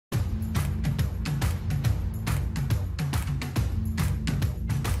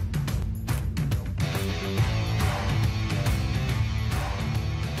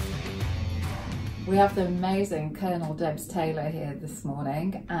We have the amazing Col Deborah Taylor here this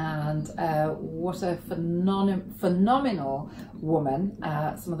morning, and what a phenomenal woman.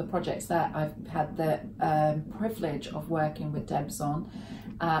 Some of the projects that I've had the privilege of working with Debs on.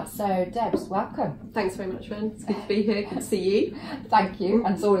 So Debs, welcome. Thanks very much, Ren. It's good to be here. Good to see you. Thank you,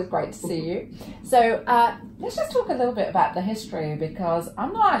 and it's always great to see you. So let's just talk a little bit about the history, because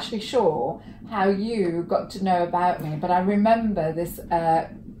I'm not actually sure how you got to know about me, but I remember this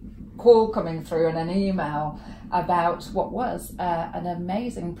call coming through and an email about what was an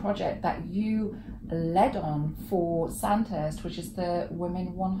amazing project that you led on for Sandhurst, which is the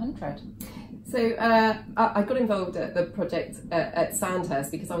Women 100. So I got involved at the project at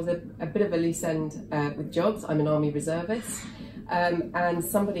Sandhurst because I was a bit of a loose end with jobs. I'm an Army reservist, and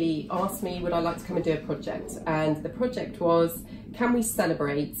somebody asked me would I like to come and do a project, and the project was, can we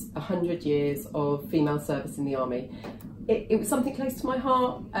celebrate 100 years of female service in the Army? It was something close to my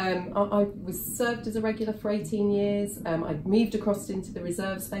heart. I was served as a regular for 18 years. I'd moved across into the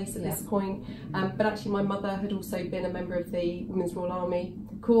reserve space at this point, but actually my mother had also been a member of the Women's Royal Army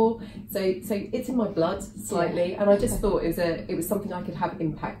Corps, so it's in my blood slightly, and I just thought it was something I could have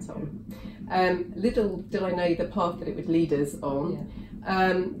impact on. Little did I know the path that it would lead us on.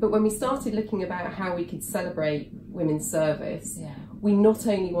 But when we started looking about how we could celebrate women's service, we not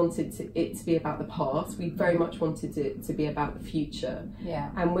only wanted it to be about the past, we very much wanted it to be about the future,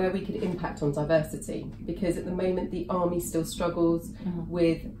 and where we could impact on diversity, because at the moment the Army still struggles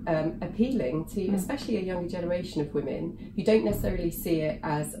with appealing to especially a younger generation of women who don't necessarily see it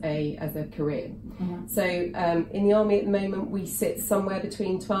as a career. So in the Army at the moment we sit somewhere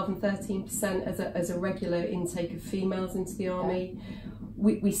between 12 and 13% as a regular intake of females into the Army.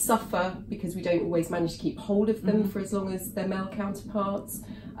 We suffer because we don't always manage to keep hold of them for as long as their male counterparts,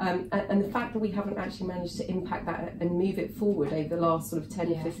 and the fact that we haven't actually managed to impact that and move it forward over the last sort of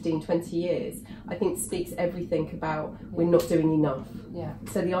 10, 15, 20 years, I think speaks everything about we're not doing enough.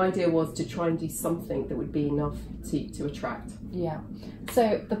 So the idea was to try and do something that would be enough to attract.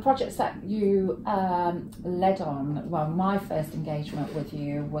 So the projects that you led on, well, my first engagement with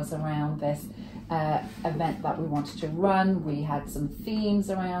you was around this event that we wanted to run. We had some themes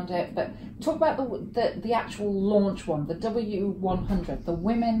around it, but talk about the actual launch one, the W100, the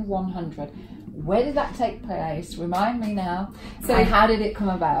Women 100. Where did that take place? Remind me now. So how did it come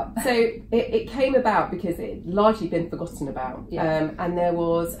about? So it came about because it had largely been forgotten about, and there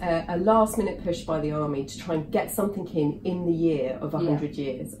was a last minute push by the Army to try and get something in the year of 100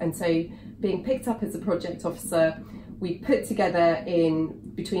 years. And so being picked up as a project officer, we put together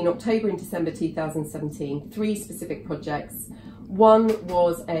between October and December 2017 3 specific projects. One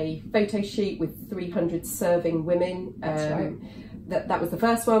was a photo shoot with 300 serving women. That's right. That was the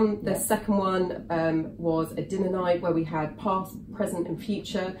first one. The second one was a dinner night where we had past, present and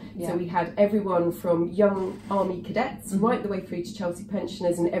future. So we had everyone from young Army cadets right the way through to Chelsea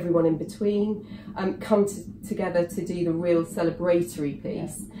pensioners and everyone in between come together to do the real celebratory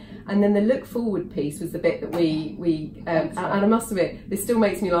piece. And then the look forward piece was the bit that we and I must admit, this still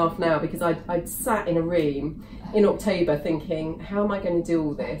makes me laugh now, because I'd sat in a room in October thinking, how am I going to do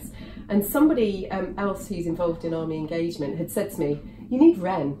all this? And somebody else who's involved in Army engagement had said to me, you need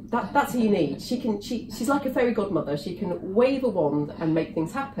Ren, that's who you need. She's like a fairy godmother, she can wave a wand and make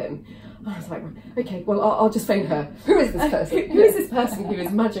things happen. And I was like, okay, well I'll just phone her. Who is this person? Who is this person who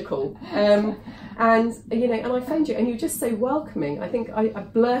is magical? And you know, and I phoned you and you were just so welcoming. I think I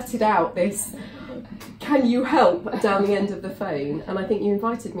blurted out this, can you help, down the end of the phone, and I think you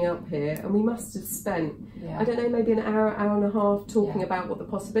invited me up here, and we must have spent I don't know, maybe an hour and a half talking about what the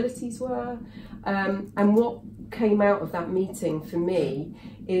possibilities were, and what came out of that meeting for me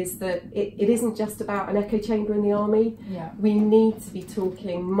is that it isn't just about an echo chamber in the Army. We need to be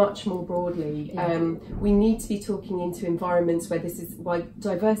talking much more broadly. We need to be talking into environments where this is why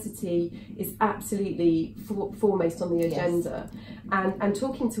diversity is absolutely foremost on the agenda, and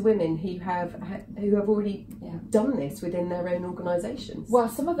talking to women who have already done this within their own organisations. Well,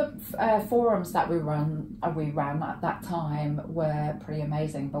 some of the forums that we ran at that time were pretty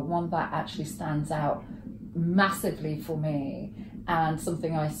amazing, but one that actually stands out massively for me, and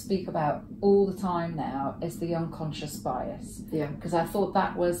something I speak about all the time now, is the unconscious bias. Because I thought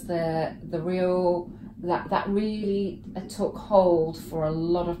that was the real, that really took hold for a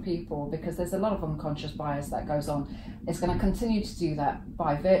lot of people, because there's a lot of unconscious bias that goes on. It's going to continue to do that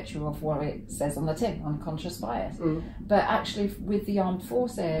by virtue of what it says on the tin, unconscious bias. But actually with the armed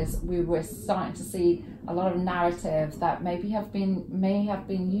forces, we were starting to see a lot of narrative that may have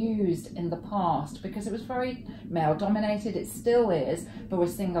been used in the past, because it was very male dominated. It still is, but we're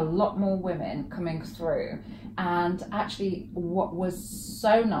seeing a lot more women coming through. And actually, what was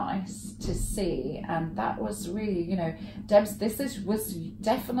so nice to see, and that was really, you know, Debs, was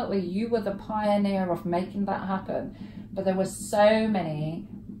definitely, you were the pioneer of making that happen. But there were so many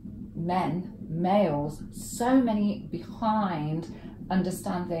males, so many behind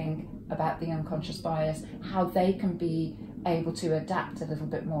understanding about the unconscious bias, how they can be able to adapt a little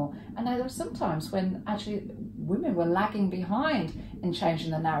bit more. And there were some times when actually women were lagging behind in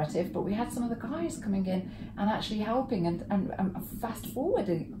changing the narrative, but we had some of the guys coming in and actually helping and fast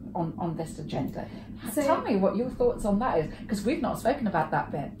forwarding on this agenda. So, tell me what your thoughts on that is, because we've not spoken about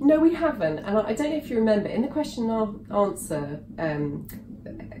that bit. No, we haven't. And I don't know if you remember, in the question and answer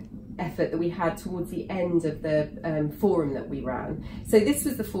effort that we had towards the end of the forum that we ran. So this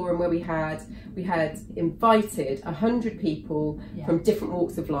was the forum where we had invited 100 people from different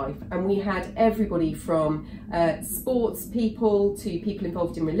walks of life, and we had everybody from sports people to people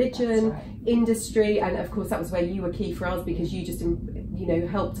involved in religion, industry, and of course that was where you were key for us, because you just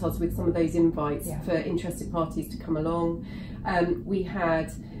helped us with some of those invites for interested parties to come along. We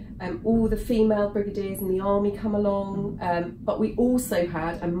had all the female brigadiers in the army come along, but we also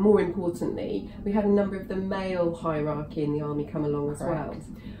had, and more importantly, we had a number of the male hierarchy in the army come along as well.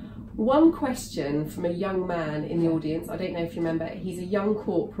 One question from a young man in the audience, I don't know if you remember, he's a young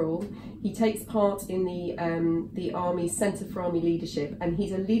corporal, he takes part in the Army's Centre for Army Leadership, and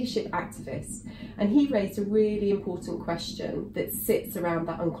he's a leadership activist, and he raised a really important question that sits around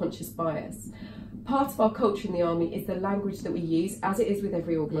that unconscious bias. Part of our culture in the army is the language that we use, as it is with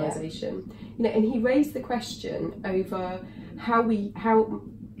every organisation. You know, and he raised the question over how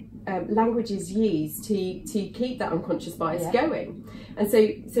language is used to keep that unconscious bias going. And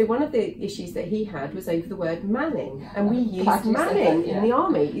so one of the issues that he had was over the word manning, and we use manning in the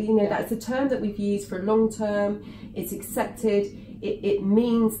army. You know, that's a term that we've used for a long term. It's accepted. It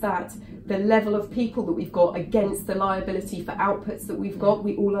means that the level of people that we've got against the liability for outputs that we've got,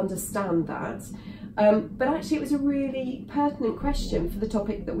 we all understand that. But actually it was a really pertinent question for the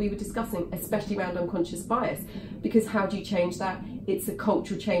topic that we were discussing, especially around unconscious bias, because how do you change that? It's a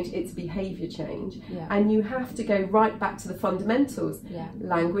cultural change, it's behaviour change, and you have to go right back to the fundamentals,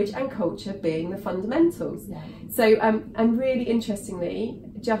 language and culture being the fundamentals. So and really interestingly,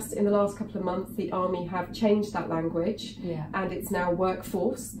 just in the last couple of months, the army have changed that language, and it's now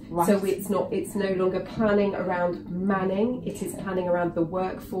workforce. So it's no longer planning around manning, it is planning around the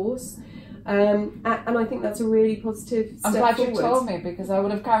workforce. And I think that's a really positive step forward. I'm glad you told me, because I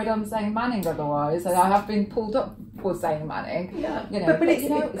would have carried on saying manning otherwise, and I have been pulled up for saying manning. You know, but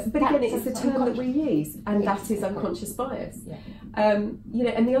again, it's the term that we use, and that is unconscious bias. You know,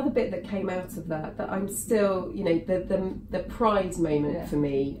 and the other bit that came out of that I'm still, you know, the pride moment for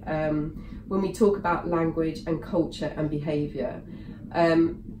me, when we talk about language and culture and behaviour,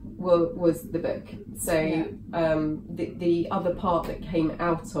 was the book. So the other part that came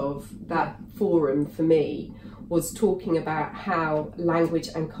out of that forum for me was talking about how language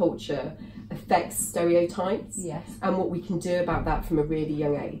and culture affects stereotypes, and what we can do about that from a really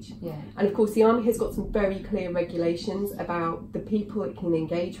young age. And of course the army has got some very clear regulations about the people it can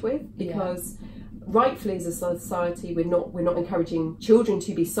engage with, because rightfully as a society we're not encouraging children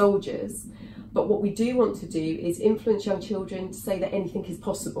to be soldiers. But what we do want to do is influence young children to say that anything is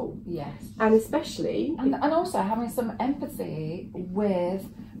possible. And especially... And also having some empathy with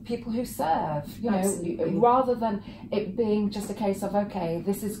people who serve, you know, rather than it being just a case of, okay,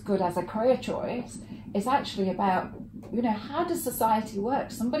 this is good as a career choice. It's actually about, you know, how does society work?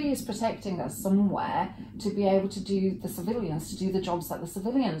 Somebody is protecting us somewhere to be able to do the civilians, to do the jobs that the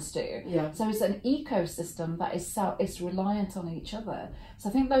civilians do. So it's an ecosystem that is reliant on each other. So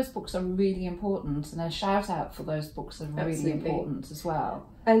I think those books are really important, and a shout out for those books are really important as well.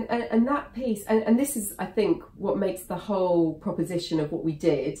 And that piece, and this is, I think, what makes the whole proposition of what we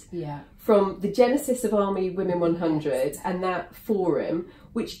did, from the genesis of Army Women 100 and that forum,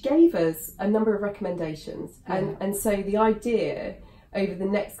 which gave us a number of recommendations. And so the idea over the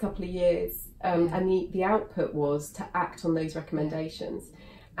next couple of years, and the output was to act on those recommendations.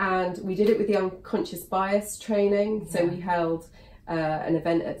 And we did it with the unconscious bias training. So we held an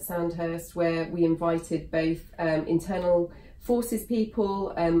event at Sandhurst where we invited both internal forces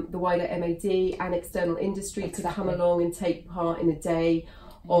people, the wider MIB and external industry to come along and take part in a day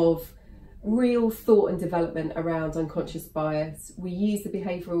of real thought and development around unconscious bias. We used the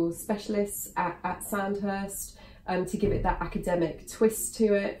behavioural specialists at Sandhurst to give it that academic twist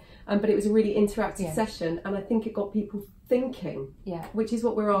to it, but it was a really interactive session, and I think it got people thinking, which is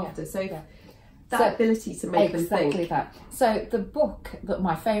what we're after. that ability to make them think. Exactly that. So the book, that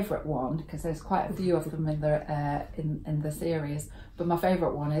my favourite one, because there's quite a few of them in the in the series, but my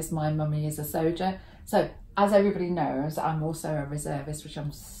favourite one is My Mummy is a Soldier. So as everybody knows, I'm also a reservist, which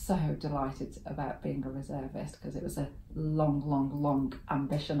I'm so delighted about being a reservist, because it was a long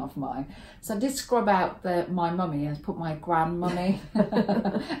ambition of mine. So I did scrub out my mummy and put my grandmummy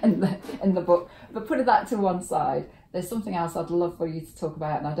in the book, but putting that to one side, there's something else I'd love for you to talk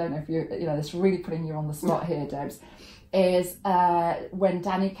about, and I don't know if you know, it's really putting you on the spot here, Debs, is when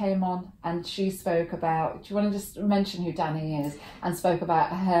Danny came on and she spoke about, do you want to just mention who Danny is, and spoke about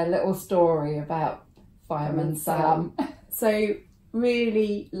her little story about Fireman Sam. So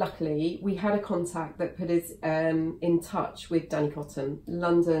really luckily we had a contact that put us in touch with Danny Cotton,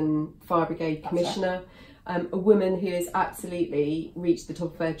 London Fire Brigade Commissioner, a woman who has absolutely reached the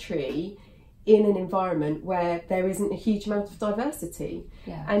top of her tree in an environment where there isn't a huge amount of diversity.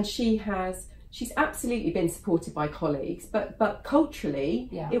 Yeah. And she's absolutely been supported by colleagues, but culturally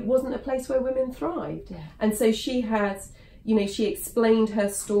it wasn't a place where women thrived. Yeah. And so she has, you know, she explained her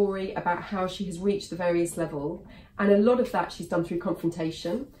story about how she has reached the various level, and a lot of that she's done through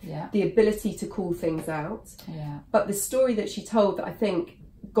confrontation, the ability to call things out. But the story that she told that I think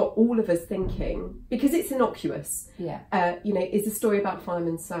got all of us thinking, because it's innocuous, you know, is the story about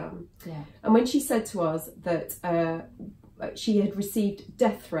Fireman Sam. And when she said to us that she had received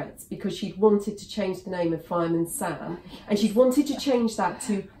death threats because she'd wanted to change the name of Fireman Sam, and she'd wanted to change that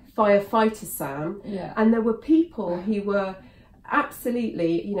to Firefighter Sam, and there were people who were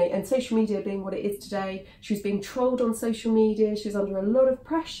absolutely, you know, and social media being what it is today, she was being trolled on social media, she was under a lot of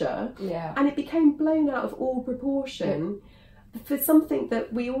pressure, and it became blown out of all proportion for something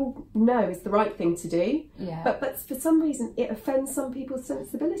that we all know is the right thing to do, but for some reason it offends some people's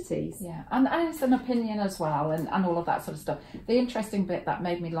sensibilities. And it's an opinion as well, and all of that sort of stuff. The interesting bit that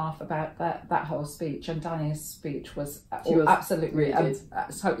made me laugh about that whole speech, and Danny's speech was absolutely really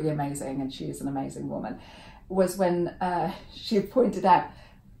totally amazing, and she is an amazing woman, was when she pointed out,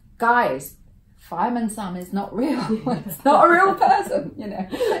 guys, Fireman Sam is not real. It's not a real person, you know.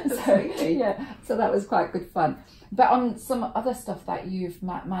 So that was quite good fun. But on some other stuff that you've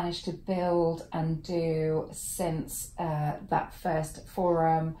managed to build and do since that first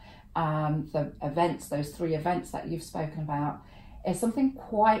forum, the events, those 3 events that you've spoken about, is something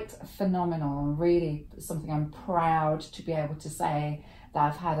quite phenomenal, and really something I'm proud to be able to say that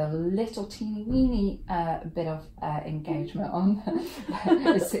I've had a little teeny weeny bit of engagement on.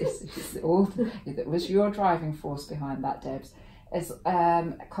 It was your driving force behind that, Debs, is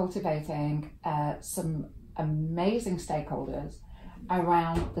cultivating some amazing stakeholders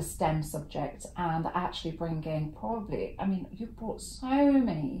around the STEM subject, and actually bringing probably, I mean, you brought so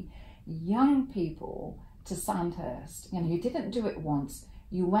many young people to Sandhurst. You know, you didn't do it once,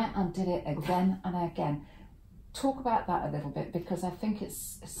 you went and did it again and again. Talk about that a little bit, because I think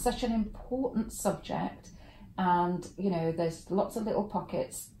it's such an important subject, and you know, there's lots of little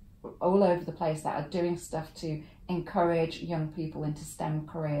pockets all over the place that are doing stuff to encourage young people into STEM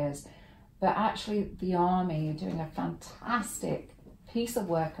careers. But actually the Army are doing a fantastic piece of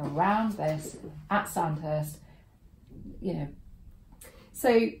work around this at Sandhurst, you know.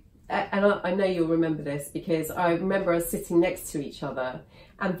 So, and I know you'll remember this, because I remember us sitting next to each other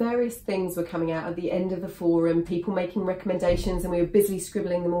and various things were coming out at the end of the forum, people making recommendations, and we were busily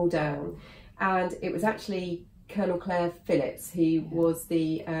scribbling them all down. And it was actually Colonel Claire Phillips, who was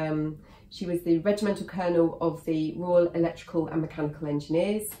the, she was the regimental colonel of the Royal Electrical and Mechanical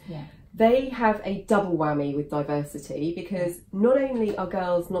Engineers. They have a double whammy with diversity, because not only are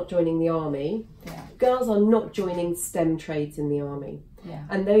girls not joining the Army, girls are not joining STEM trades in the Army.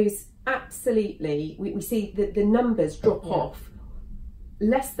 And those absolutely, we see that the numbers drop off,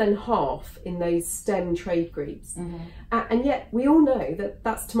 less than half in those STEM trade groups. And yet we all know that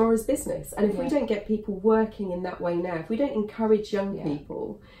that's tomorrow's business. And if we don't get people working in that way now, if we don't encourage young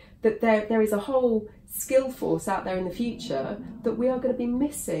people, that there is a whole skill force out there in the future, that we are going to be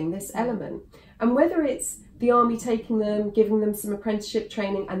missing this element. And whether it's the Army taking them, giving them some apprenticeship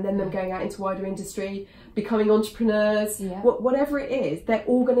training, and then them going out into wider industry, becoming entrepreneurs, whatever it is, they're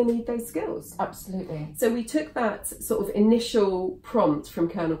all going to need those skills. Absolutely. So we took that sort of initial prompt from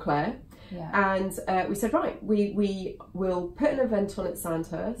Colonel Claire, and we said, right, we will put an event on at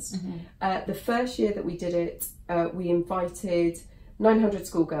Sandhurst. The first year that we did it, we invited 900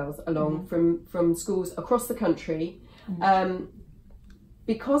 schoolgirls along from schools across the country,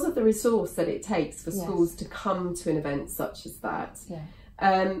 because of the resource that it takes for schools to come to an event such as that.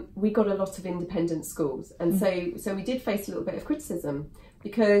 We got a lot of independent schools, and so we did face a little bit of criticism,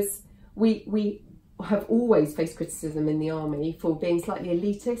 because we have always faced criticism in the army for being slightly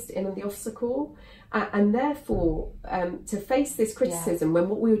elitist in the officer corps. And therefore, to face this criticism when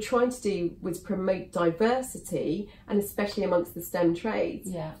what we were trying to do was promote diversity, and especially amongst the STEM trades,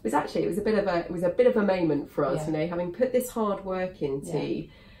 was actually, it was a bit of a moment for us, you know, having put this hard work into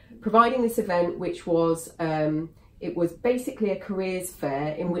providing this event, which was it was basically a careers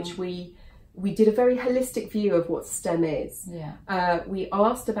fair in which we did a very holistic view of what STEM is. We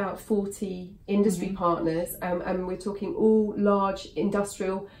asked about 40 industry partners, and we're talking all large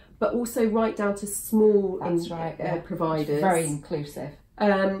industrial, but also right down to small providers. Very inclusive.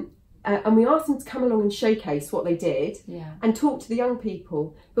 And we asked them to come along and showcase what they did and talk to the young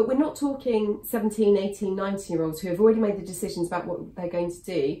people. But we're not talking 17, 18, 19-year-olds who have already made the decisions about what they're going to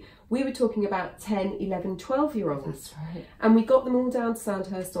do. We were talking about 10, 11, 12-year-olds. That's right. And we got them all down to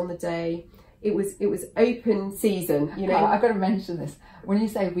Sandhurst on the day. It was open season, you know. I've got to mention this. When you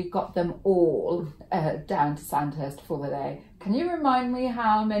say we got them all down to Sandhurst for the day, can you remind me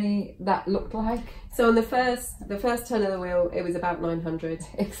how many that looked like? So on the first turn of the wheel, it was about 900.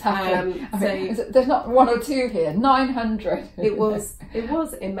 Exactly. There's not one or two here. 900. It was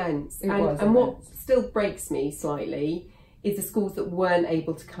immense. And what still breaks me slightly is the schools that weren't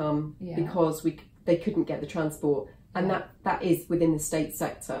able to come because they couldn't get the transport, and that is within the state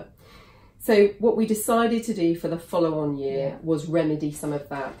sector. So what we decided to do for the follow-on year was remedy some of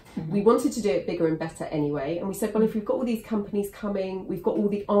that. We wanted to do it bigger and better anyway, and we said, well, if we've got all these companies coming, we've got all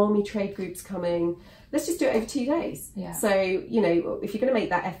the army trade groups coming, let's just do it over 2 days. So, you know, if you're going to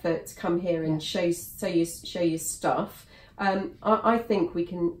make that effort to come here and show your stuff, I think we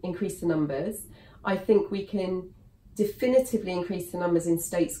can increase the numbers. I think we can definitively increase the numbers in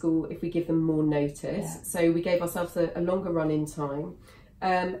state school if we give them more notice. So we gave ourselves a longer run-in time.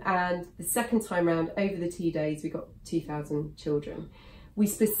 And the second time round, over the 2 days, we got 2,000 children. We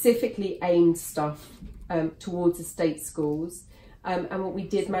specifically aimed stuff towards the state schools, and what we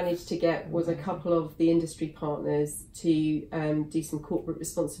did manage to get was a couple of the industry partners to do some corporate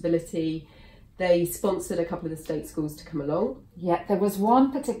responsibility. They sponsored a couple of the state schools to come along. Yeah, there was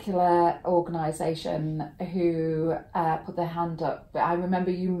one particular organisation who put their hand up. I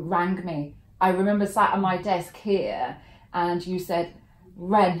remember you rang me. I remember sat at my desk here and you said,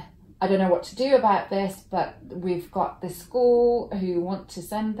 Ren, I don't know what to do about this, but we've got this school who want to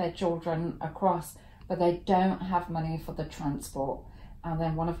send their children across, but they don't have money for the transport. And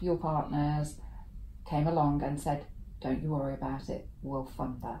then one of your partners came along and said, don't you worry about it, we'll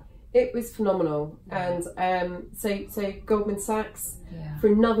fund that. It was phenomenal. And so Goldman Sachs, for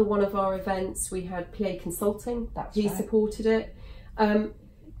another one of our events, we had PA Consulting. He supported it.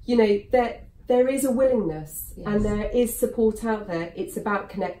 You know, there is a willingness and there is support out there. It's about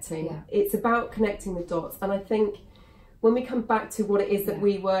connecting. It's about connecting the dots. And I think when we come back to what it is that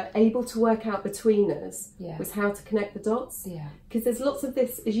we were able to work out between us was how to connect the dots. Because there's lots of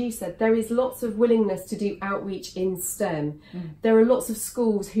this, as you said, there is lots of willingness to do outreach in STEM. There are lots of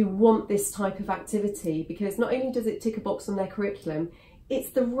schools who want this type of activity because not only does it tick a box on their curriculum, it's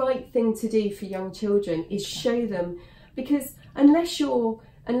the right thing to do for young children is show them, because unless your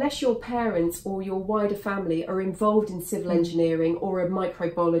parents or your wider family are involved in civil engineering or a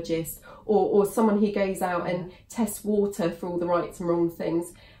microbiologist or someone who goes out and tests water for all the right and wrong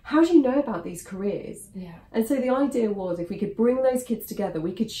things, how do you know about these careers? And so the idea was if we could bring those kids together,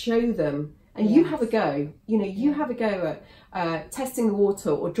 we could show them, and you have a go, you know, you have a go at testing the water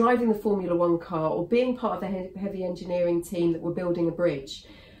or driving the Formula 1 car or being part of the heavy engineering team that were building a bridge.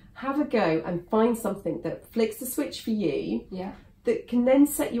 Have a go and find something that flicks the switch for you. That can then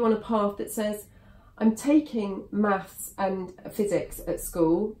set you on a path that says, I'm taking maths and physics at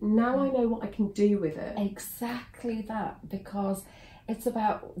school, now I know what I can do with it. Exactly that, because it's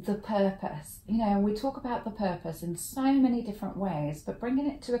about the purpose. You know, we talk about the purpose in so many different ways, but bringing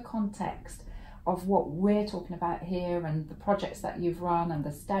it to a context of what we're talking about here and the projects that you've run and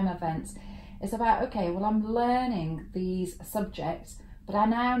the STEM events is about, okay, well, I'm learning these subjects, but I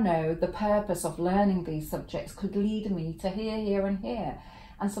now know the purpose of learning these subjects could lead me to here, here and here.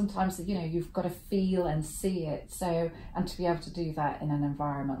 And sometimes, you know, you've got to feel and see it. So, and to be able to do that in an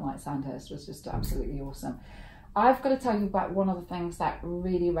environment like Sandhurst was just absolutely awesome. I've got to tell you about one of the things that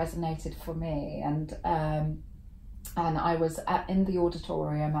really resonated for me. And I was in the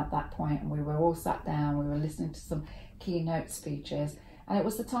auditorium at that point, and we were all sat down, we were listening to some keynote speeches. And it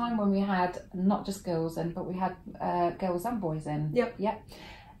was the time when we had not just girls in, but we had girls and boys in.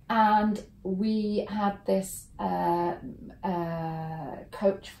 And we had this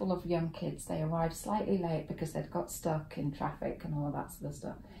coach full of young kids. They arrived slightly late because they'd got stuck in traffic and all of that sort of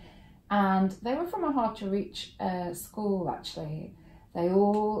stuff. And they were from a hard to reach school, actually. They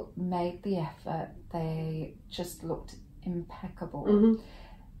all made the effort. They just looked impeccable. Mm-hmm.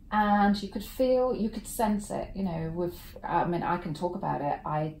 And you could feel, you could sense it, you know, I mean, I can talk about it.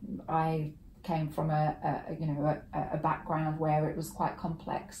 I came from a background where it was quite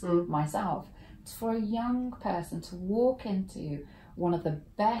complex myself. For a young person to walk into one of the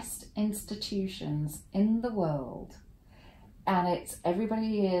best institutions in the world, and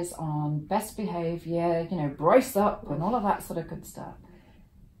everybody is on best behaviour, you know, brace up and all of that sort of good stuff.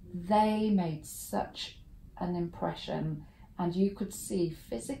 They made such an impression. And you could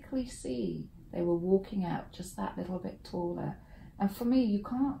physically see, they were walking out just that little bit taller. And for me, you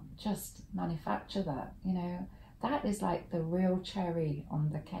can't just manufacture that, you know. That is like the real cherry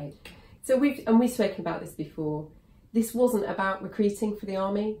on the cake. So we've spoken about this before. This wasn't about recruiting for the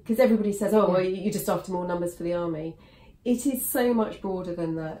army, because everybody says, oh, well, you're just after more numbers for the army. It is so much broader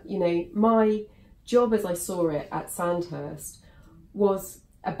than that. You know, my job as I saw it at Sandhurst was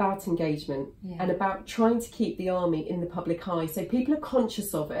about engagement and about trying to keep the army in the public eye, so people are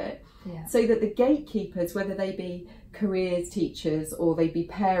conscious of it, so that the gatekeepers, whether they be careers teachers or they be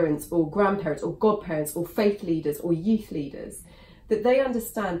parents or grandparents or godparents or faith leaders or youth leaders, that they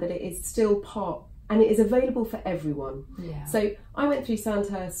understand that it is still part and it is available for everyone. So I went through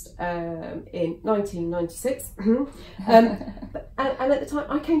Sandhurst in 1996 and at the time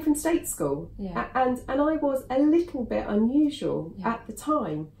I came from state school, and I was a little bit unusual at the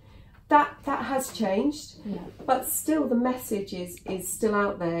time. That has changed, but still the message is still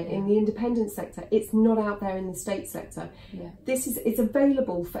out there in the independent sector. It's not out there in the state sector. It's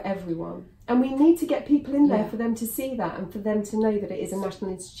available for everyone, and we need to get people in there for them to see that and for them to know that it is a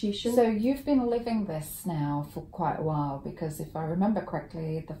national institution. So you've been living this now for quite a while, because if I remember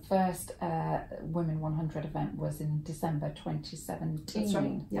correctly, the first Women 100 event was in December 2017. That's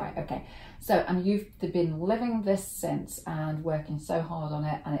right. Right, okay. So, and you've been living this since and working so hard on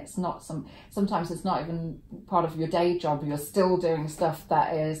it, and it's not sometimes it's not even part of your day job. You're still doing stuff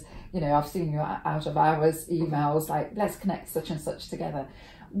that is, you know, I've seen your out of hours emails like, let's connect such and such together.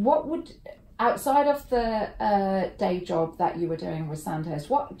 What would, outside of the day job that you were doing with Sandhurst,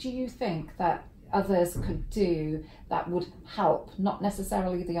 what do you think that others could do that would help, not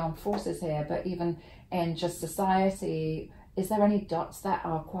necessarily the armed forces here, but even in just society? Is there any dots that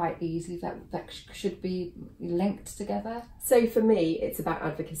are quite easy that should be linked together? So for me, it's about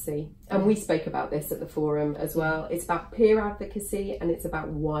advocacy. And we spoke about this at the forum as well. It's about peer advocacy and it's about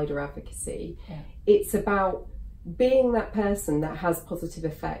wider advocacy. It's about being that person that has positive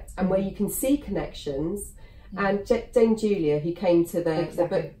effect and where you can see connections. And Dame Julia, who came to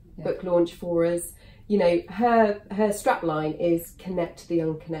the book launch for us, you know, her strapline is connect the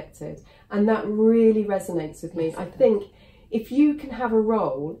unconnected. And that really resonates with me. I think if you can have a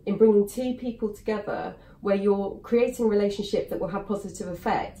role in bringing two people together where you're creating a relationship that will have positive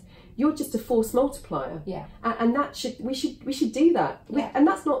effect, you're just a force multiplier. And we should do that. And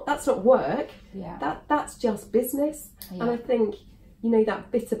that's not work. That's just business. And I think, you know, that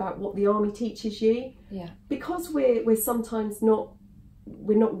bit about what the army teaches you, because we're sometimes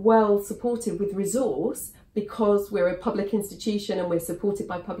we're not well supported with resource, because we're a public institution and we're supported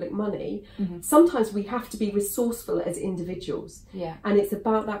by public money, sometimes we have to be resourceful as individuals. And it's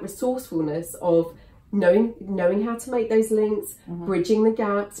about that resourcefulness of knowing how to make those links, bridging the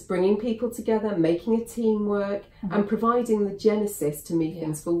gaps, bringing people together, making a teamwork, and providing the genesis to move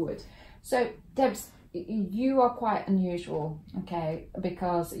things forward. So, Debs, you are quite unusual, okay,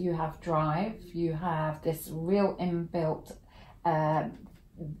 because you have drive, you have this real inbuilt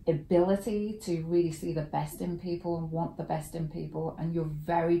ability to really see the best in people and want the best in people, and you're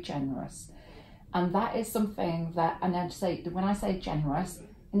very generous. And that is something that, and I'd say, when I say generous,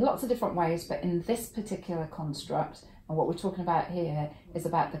 in lots of different ways, but in this particular construct, and what we're talking about here is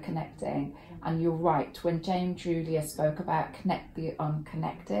about the connecting. And you're right, when Dame Julia spoke about connect the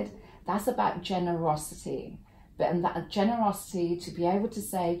unconnected, that's about generosity. And that generosity to be able to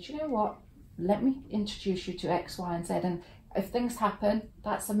say, do you know what, let me introduce you to X, Y, and Z, and if things happen,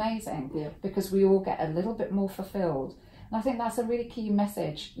 that's amazing, because we all get a little bit more fulfilled. And I think that's a really key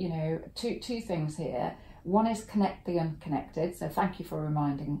message, you know, two things here. One is connect the unconnected, so thank you for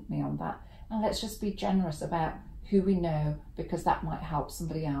reminding me on that. And let's just be generous about who we know, because that might help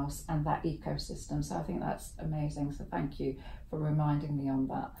somebody else and that ecosystem. So I think that's amazing. So thank you for reminding me on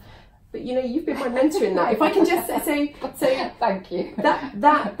that. But you know, you've been my mentor in that. If I can just say thank you.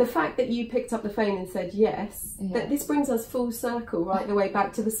 That the fact that you picked up the phone and said yes, that this brings us full circle right the way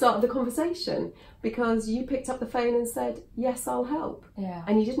back to the start of the conversation, because you picked up the phone and said, yes, I'll help.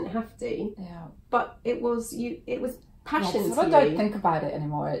 And you didn't have to. But it was passion Yes, to I you. don't think about it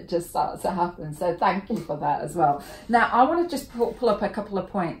anymore. It just starts to happen. So thank you for that as well. Now, I want to just pull up a couple of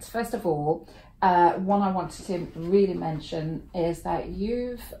points. First of all, one I wanted to really mention is that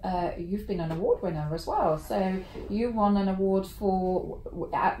you've been an award winner as well. So you won an award for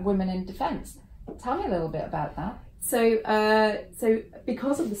Women in Defence. Tell me a little bit about that. So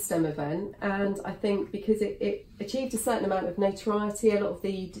because of the STEM event, and I think because it achieved a certain amount of notoriety, a lot of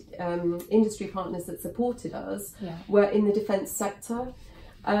the industry partners that supported us were in the defence sector.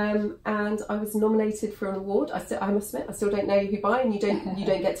 And I was nominated for an award. I must admit, I still don't know who by, and you don't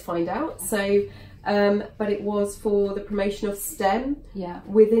get to find out. So, but it was for the promotion of STEM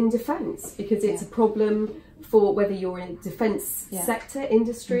within defence, because it's a problem for whether you're in defence sector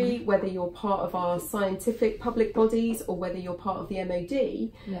industry, whether you're part of our scientific public bodies, or whether you're part of the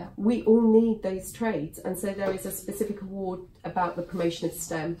MOD. We all need those trades, and so there is a specific award about the promotion of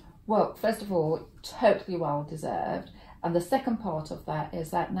STEM. Well, first of all, totally well deserved. And the second part of that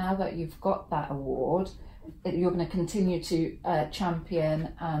is that now that you've got that award, you're going to continue to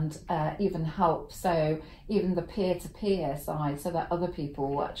champion and even help. So even the peer-to-peer side, so that other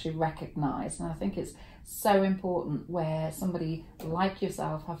people will actually recognise. And I think it's so important where somebody like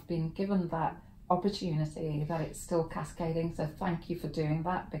yourself have been given that opportunity, that it's still cascading. So thank you for doing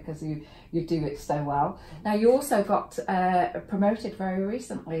that, because you do it so well. Now, you also got promoted very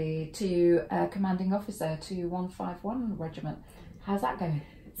recently to commanding officer to 151 Regiment. How's that going?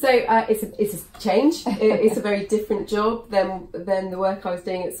 So it's a change. It's a very different job than the work I was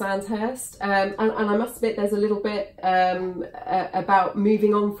doing at Sandhurst, and I must admit there's a little bit about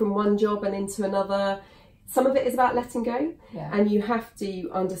moving on from one job and into another. Some of it is about letting go, and you have to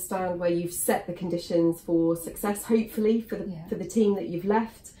understand where you've set the conditions for success, hopefully for the team that you've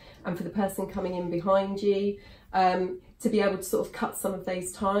left and for the person coming in behind you, to be able to sort of cut some of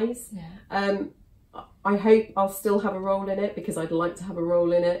those ties. I hope I'll still have a role in it, because I'd like to have a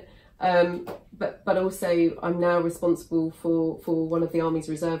role in it. But also I'm now responsible for one of the Army's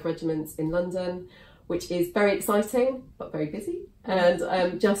reserve regiments in London, which is very exciting but very busy. And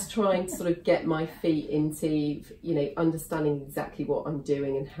I'm just trying to sort of get my feet into, understanding exactly what I'm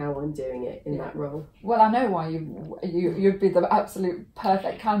doing and how I'm doing it in that role. Well, I know why you'd be the absolute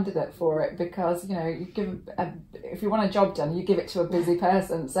perfect candidate for it, because you give if you want a job done, you give it to a busy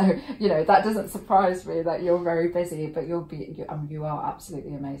person. So that doesn't surprise me that you're very busy, but you are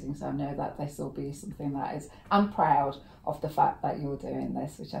absolutely amazing. So I know that this will be something that is. I'm proud of the fact that you're doing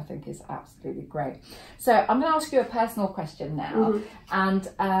this, which I think is absolutely great. So I'm going to ask you a personal question now. And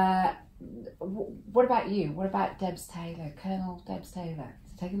what about you? What about Debs Taylor, Colonel Debs Taylor?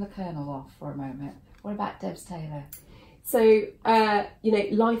 So taking the Colonel off for a moment. What about Debs Taylor? So,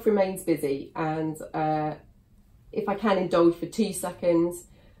 life remains busy, and if I can indulge for 2 seconds,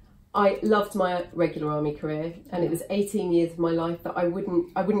 I loved my regular Army career, and it was 18 years of my life that I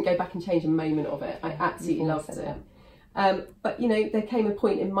wouldn't go back and change a moment of it. I absolutely loved it. But there came a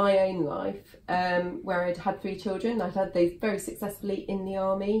point in my own life where I'd had 3 children. I'd had those very successfully in the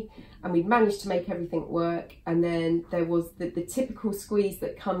Army, and we'd managed to make everything work. And then there was the typical squeeze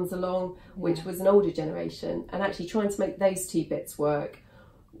that comes along, which was an older generation, and actually trying to make those 2 bits work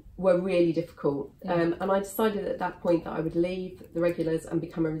were really difficult. And I decided at that point that I would leave the regulars and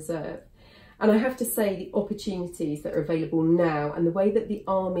become a reserve. And I have to say, the opportunities that are available now, and the way that the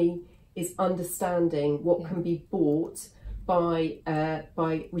Army is understanding what can be bought by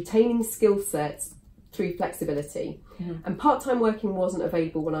retaining skill sets through flexibility. And part-time working wasn't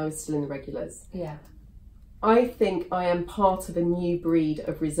available when I was still in the regulars. I think I am part of a new breed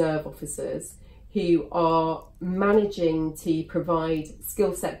of reserve officers who are managing to provide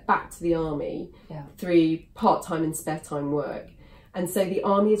skill set back to the Army through part-time and spare time work. And so the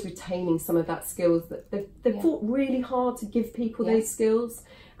Army is retaining some of that skills that they've fought really hard to give people those skills.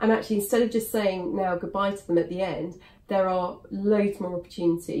 And actually, instead of just saying now goodbye to them at the end, there are loads more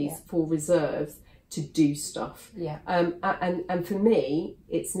opportunities for reserves to do stuff. And for me,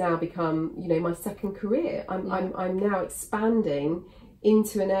 it's now become, my second career. I'm now expanding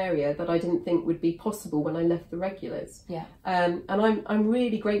into an area that I didn't think would be possible when I left the regulars. And I'm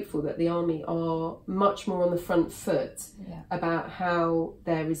really grateful that the Army are much more on the front foot about how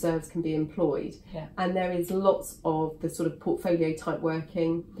their reserves can be employed. And there is lots of the sort of portfolio type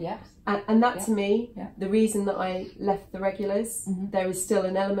working. And that to me, the reason that I left the regulars, there is still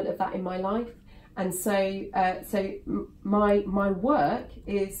an element of that in my life. And so my work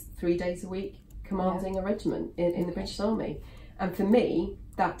is 3 days a week commanding a regiment in the British Army. And for me,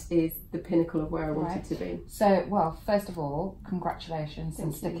 that is the pinnacle of where I wanted to be. So, well, first of all, congratulations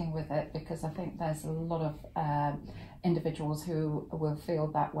on sticking with it, because I think there's a lot of individuals who will feel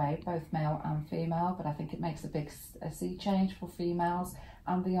that way, both male and female, but I think it makes a sea change for females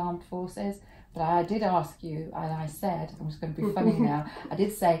and the armed forces. But I did ask you, and I said, I'm just going to be funny now, I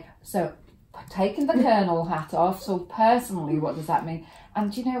did say, so taking the colonel hat off, so personally, what does that mean?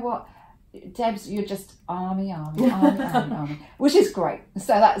 And do you know what? Debs, you're just army, which is great. So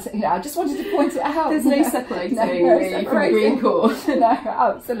that's, I just wanted to point it out. There's no separating really from the Green Corps. No,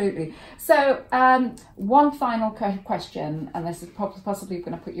 absolutely. So one final question, and this is possibly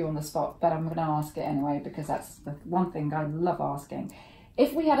going to put you on the spot, but I'm going to ask it anyway, because that's the one thing I love asking.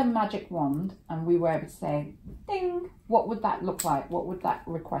 If we had a magic wand and we were able to say, ding, what would that look like? What would that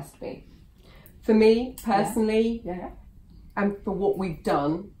request be? For me, personally, yeah. And for what we've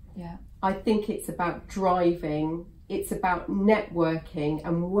done, I think it's about driving, it's about networking,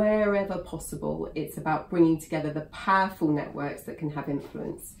 and wherever possible, it's about bringing together the powerful networks that can have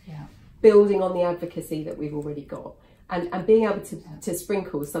influence, building on the advocacy that we've already got, and being able to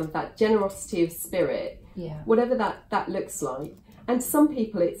sprinkle some of that generosity of spirit, whatever that looks like. And some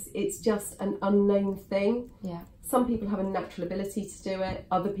people, it's just an unknown thing. Some people have a natural ability to do it,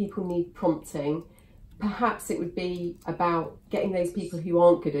 other people need prompting. Perhaps it would be about getting those people who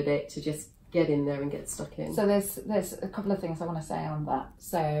aren't good at it to just get in there and get stuck in. So there's a couple of things I want to say on that.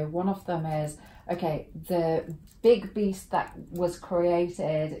 So one of them is, okay, the big beast that was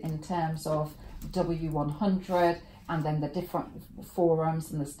created in terms of W100 and then the different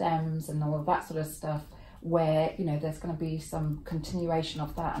forums and the stems and all of that sort of stuff, where there's going to be some continuation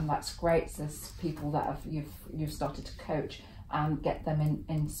of that, and that's great. So there's people that you've started to coach and get them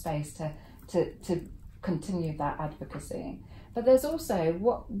in space to continue that advocacy. But there's also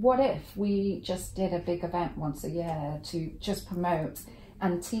what if we just did a big event once a year to just promote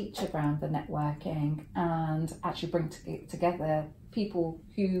and teach around the networking and actually bring together people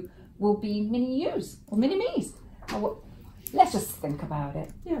who will be mini yous or mini me's. Let's just think about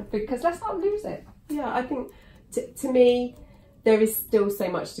it, because let's not lose it. I think to me there is still so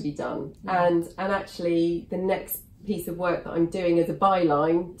much to be done, and actually the next piece of work that I'm doing as a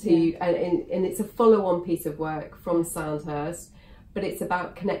byline to and it's a follow-on piece of work from Sandhurst, but it's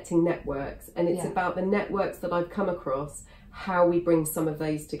about connecting networks, and it's about the networks that I've come across, how we bring some of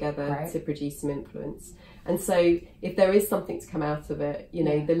those together to produce some influence. And so if there is something to come out of it,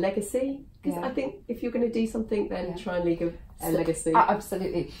 the legacy, because I think if you're going to do something, then try and leave a legacy.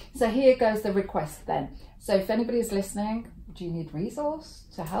 Absolutely. So here goes the request then. So if anybody is listening, do you need resource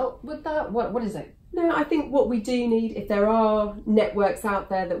to help with that? What is it? No, I think what we do need, if there are networks out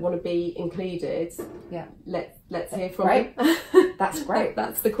there that want to be included, let's hear from them. That's great.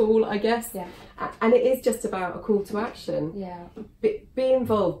 That's the call, I guess. And it is just about a call to action. Be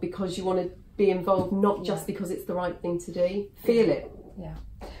involved because you want to be involved, not just because it's the right thing to do. Feel it.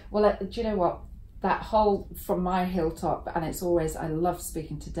 Well, do you know what? That whole, from my hilltop, and it's always, I love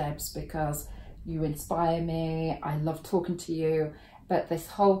speaking to Debs because you inspire me. I love talking to you. But this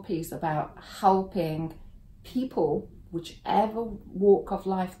whole piece about helping people, whichever walk of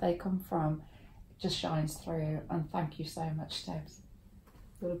life they come from, just shines through. And thank you so much, Debs.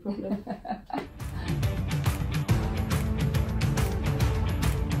 Not a problem.